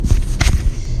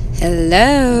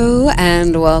Hello,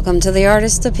 and welcome to the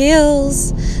Artist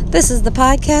Appeals. This is the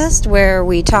podcast where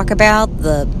we talk about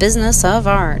the business of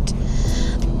art.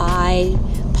 I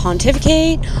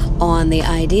pontificate on the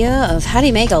idea of how do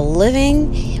you make a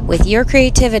living with your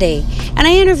creativity. And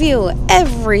I interview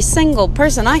every single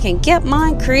person I can get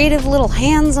my creative little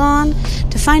hands on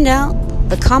to find out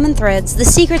the common threads, the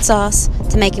secret sauce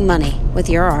to making money with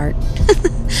your art.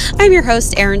 I'm your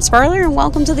host, Erin Sparler, and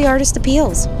welcome to the Artist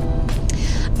Appeals.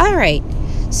 All right,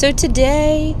 so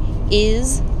today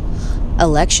is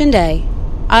Election Day.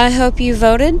 I hope you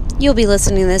voted. You'll be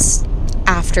listening to this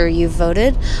after you've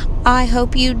voted. I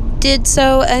hope you did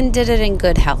so and did it in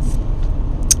good health.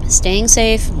 Staying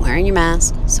safe, wearing your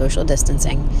mask, social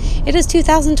distancing. It is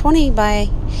 2020 by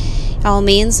all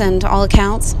means and all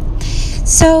accounts.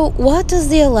 So what does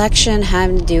the election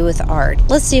have to do with art?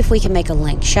 Let's see if we can make a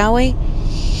link, shall we?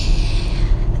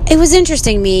 It was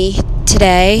interesting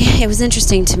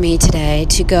to me today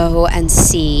to go and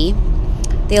see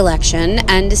the election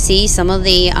and to see some of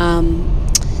the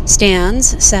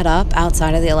stands set up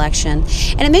outside of the election.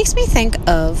 And it makes me think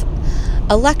of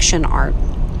election art,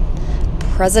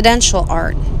 presidential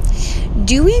art.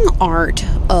 Doing art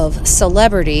of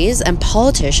celebrities and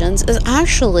politicians is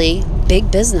actually big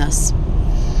business.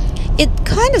 It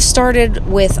kind of started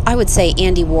with, I would say,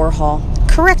 Andy Warhol.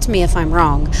 Correct me if I'm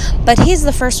wrong, but he's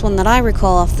the first one that I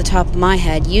recall off the top of my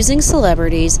head using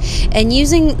celebrities and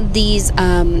using these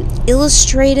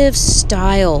illustrative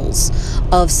styles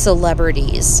of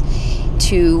celebrities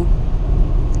to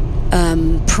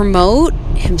promote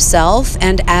himself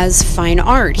and as fine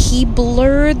art. He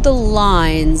blurred the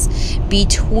lines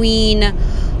between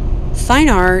fine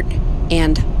art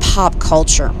and pop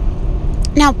culture.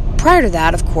 Now, prior to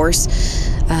that, of course,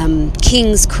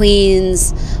 kings,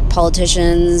 queens,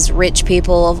 politicians, rich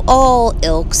people of all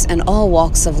ilks and all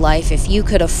walks of life, if you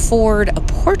could afford a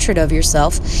portrait of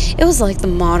yourself, it was like the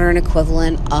modern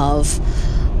equivalent of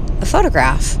a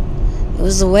photograph. It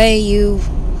was the way you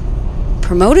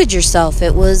promoted yourself.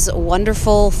 It was a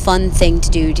wonderful, fun thing to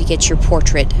do to get your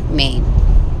portrait made.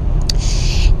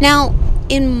 Now,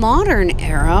 in modern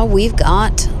era, we've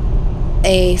got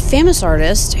a famous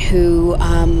artist who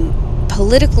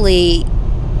politically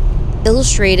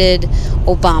illustrated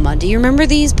Obama. Do you remember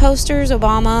these posters?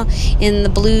 Obama in the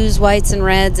blues, whites, and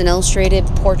reds, an illustrated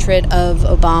portrait of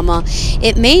Obama.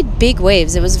 It made big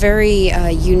waves. It was very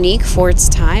unique for its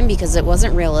time because it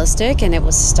wasn't realistic and it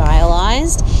was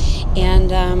stylized.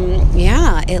 And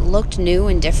it looked new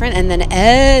and different. And then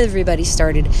everybody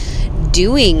started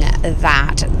doing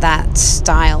that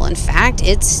style. In fact,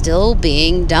 it's still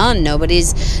being done.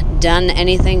 Nobody's done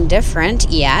anything different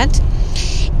yet.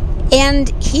 And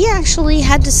he actually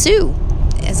had to sue,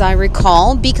 as I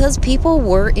recall, because people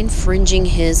were infringing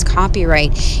his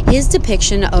copyright. His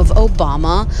depiction of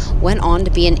Obama went on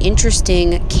to be an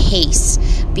interesting case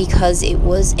because it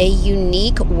was a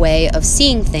unique way of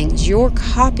seeing things. Your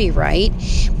copyright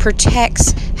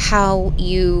protects how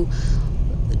you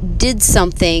did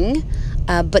something,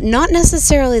 but not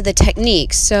necessarily the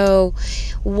technique. So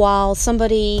while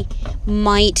somebody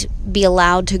might be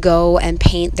allowed to go and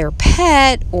paint their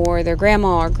pet or their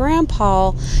grandma or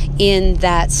grandpa in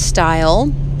that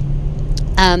style,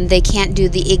 they can't do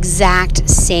the exact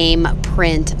same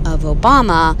print of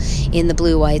Obama in the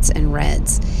blue, whites, and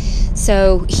reds.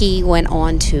 So he went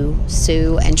on to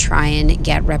sue and try and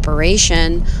get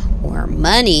reparation or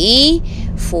money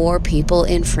for people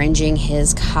infringing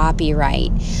his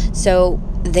copyright. So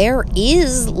there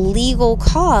is legal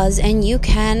cause and you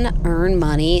can earn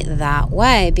money that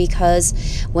way, because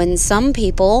when some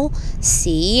people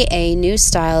see a new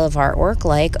style of artwork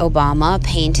like Obama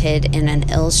painted in an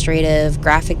illustrative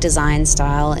graphic design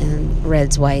style in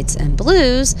reds, whites, and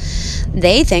blues,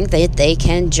 they think that they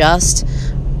can just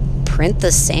print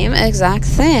the same exact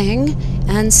thing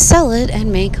and sell it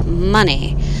and make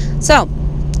money. So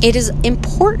it is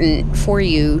important for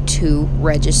you to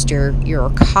register your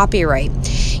copyright.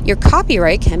 Your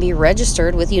copyright can be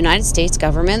registered with the United States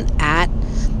government at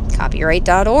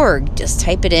copyright.org. Just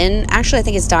type it in. Actually, I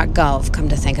think it's .gov, come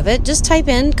to think of it. Just type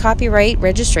in copyright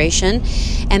registration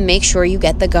and make sure you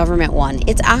get the government one.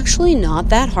 It's actually not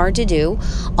that hard to do,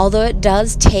 although it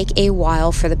does take a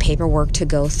while for the paperwork to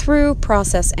go through,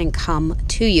 process, and come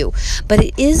to you. But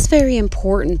it is very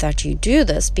important that you do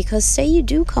this, because say you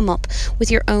do come up with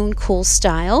your own cool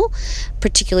style,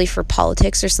 particularly for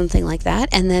politics or something like that,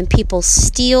 and then people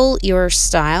steal your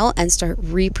style and start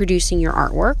reproducing your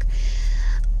artwork.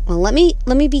 Well, let me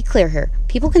be clear here.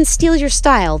 People can steal your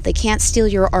style. They can't steal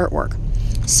your artwork.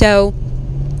 So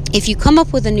If you come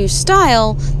up with a new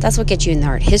style, that's what gets you in the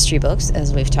art history books,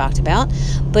 as we've talked about.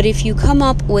 But if you come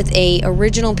up with a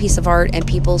original piece of art and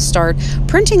people start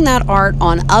printing that art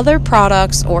on other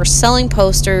products or selling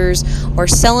posters or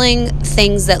selling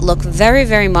things that look very,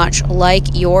 very much like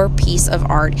your piece of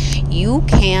art, you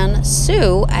can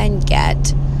sue and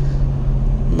get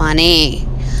money.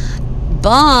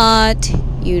 But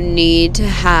you need to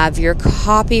have your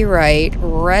copyright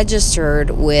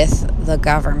registered with the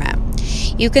government.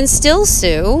 You can still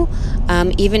sue,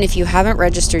 even if you haven't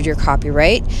registered your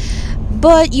copyright,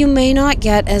 but you may not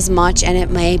get as much and it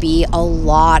may be a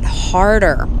lot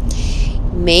harder.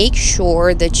 Make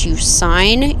sure that you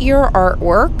sign your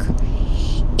artwork,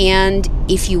 and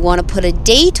if you want to put a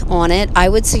date on it, I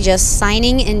would suggest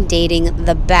signing and dating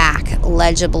the back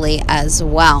legibly as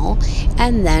well,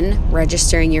 and then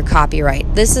registering your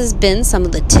copyright. This has been some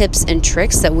of the tips and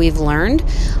tricks that we've learned,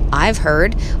 I've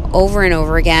heard over and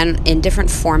over again in different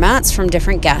formats from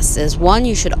different guests. Is one,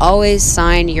 you should always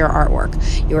sign your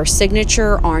artwork. Your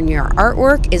signature on your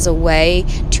artwork is a way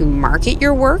to market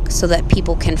your work so that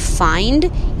people can find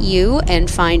you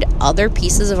and find other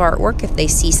pieces of artwork if they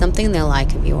see something they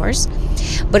like of yours.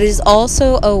 But it is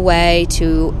also a way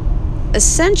to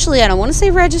essentially, I don't want to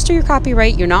say register your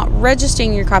copyright. You're not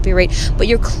registering your copyright, but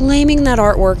you're claiming that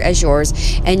artwork as yours,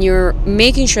 and you're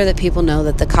making sure that people know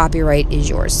that the copyright is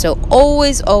yours. So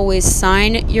always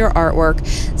sign your artwork.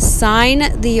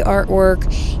 Sign the artwork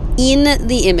in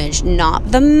the image, not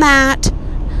the mat.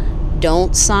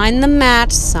 Don't sign the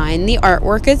mat. Sign the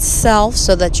artwork itself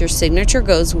so that your signature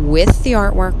goes with the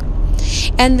artwork.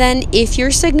 And then if your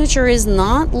signature is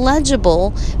not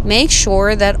legible, make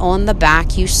sure that on the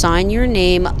back you sign your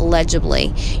name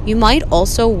legibly. You might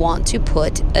also want to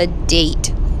put a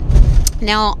date.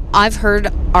 Now, I've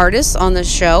heard artists on the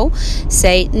show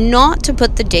say not to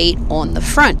put the date on the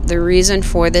front. The reason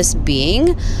for this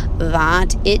being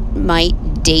that it might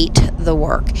date the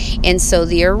work. And so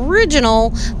the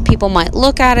original, people might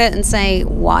look at it and say,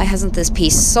 why hasn't this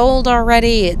piece sold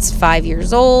already? It's 5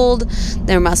 years old.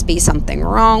 There must be something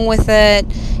wrong with it.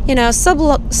 You know,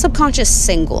 subconscious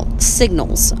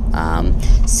signals.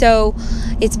 So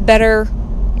it's better,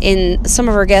 in some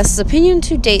of our guests' opinion,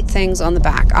 to date things on the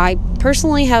back. I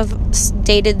personally have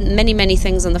dated many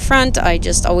things on the front. I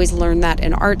just always learned that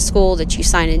in art school, that you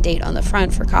sign and date on the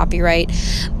front for copyright.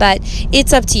 But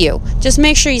it's up to you. Just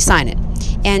make sure you sign it.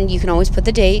 And you can always put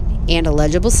the date and a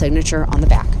legible signature on the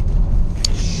back.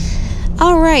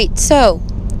 All right, so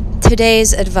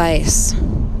today's advice.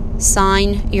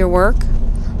 Sign your work.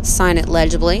 Sign it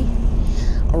legibly.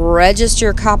 Register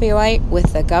your copyright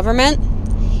with the government.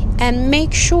 And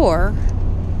make sure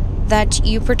that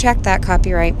you protect that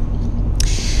copyright.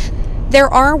 There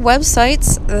are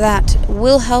websites that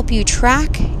will help you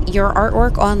track your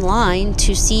artwork online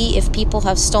to see if people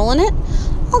have stolen it.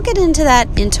 I'll get into that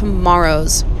in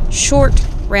tomorrow's short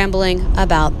rambling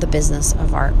about the business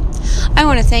of art. I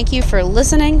want to thank you for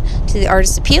listening to the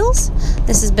Artist Appeals.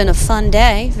 This has been a fun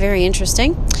day, very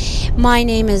interesting. My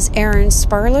name is Erin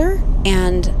Sparler,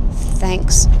 and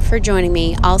thanks for joining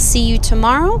me. I'll see you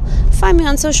tomorrow. Find me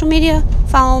on social media,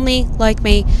 follow me, like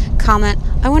me, comment.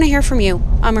 I want to hear from you.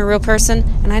 I'm a real person,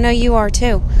 and I know you are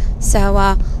too.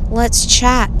 So let's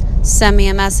chat. Send me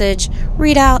a message,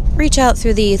 reach out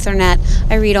through the Ethernet.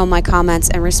 I read all my comments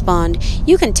and respond.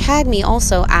 You can tag me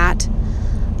also at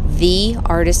The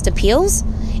Artist Appeals,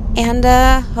 and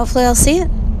hopefully I'll see it.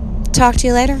 Talk to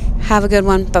you later. Have a good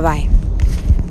one. Bye-bye.